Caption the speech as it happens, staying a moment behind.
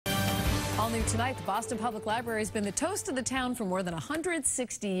All new tonight, the Boston Public Library has been the toast of the town for more than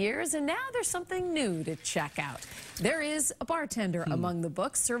 160 years, and now there's something new to check out. There is a bartender among the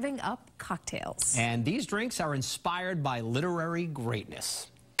books serving up cocktails. And these drinks are inspired by literary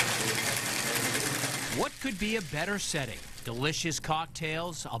greatness. What could be a better setting? Delicious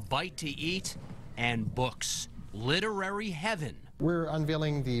cocktails, a bite to eat, and books. Literary heaven. We're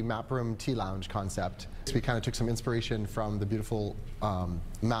unveiling the Map Room Tea Lounge concept. So we kind of took some inspiration from the beautiful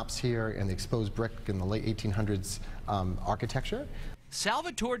maps here and the exposed brick in the late 1800s architecture.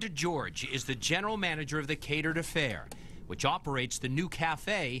 Salvatore DeGeorge is the general manager of the Catered Affair, which operates the new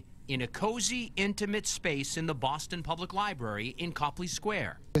cafe in a cozy, intimate space in the Boston Public Library in Copley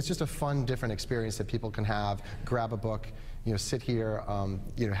Square. It's just a fun, different experience that people can have. Grab a book, sit here,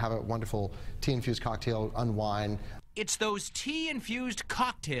 have a wonderful tea-infused cocktail, unwind. It's those tea-infused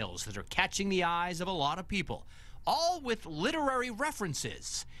cocktails that are catching the eyes of a lot of people, all with literary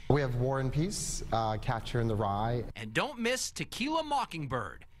references. We have War and Peace, Catcher in the Rye. And don't miss Tequila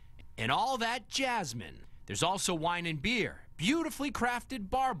Mockingbird and all that jasmine. There's also wine and beer, beautifully crafted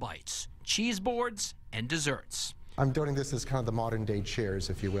bar bites, cheese boards, and desserts. I'm doing this as kind of the modern-day Cheers,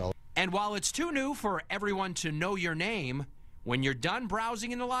 if you will. And while it's too new for everyone to know your name, when you're done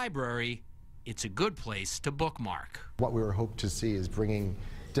browsing in the library, it's a good place to bookmark. What we were hoping to see is bringing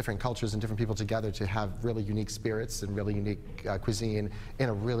different cultures and different people together to have really unique spirits and really unique cuisine in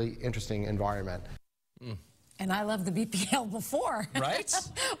a really interesting environment. And I love the BPL before. Right?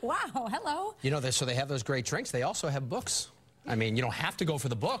 Wow, hello. So they have those great drinks. They also have books. I mean, you don't have to go for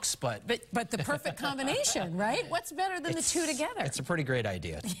the books, but the perfect combination, right? What's better than the two together? It's a pretty great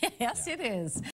idea. Yes, it is.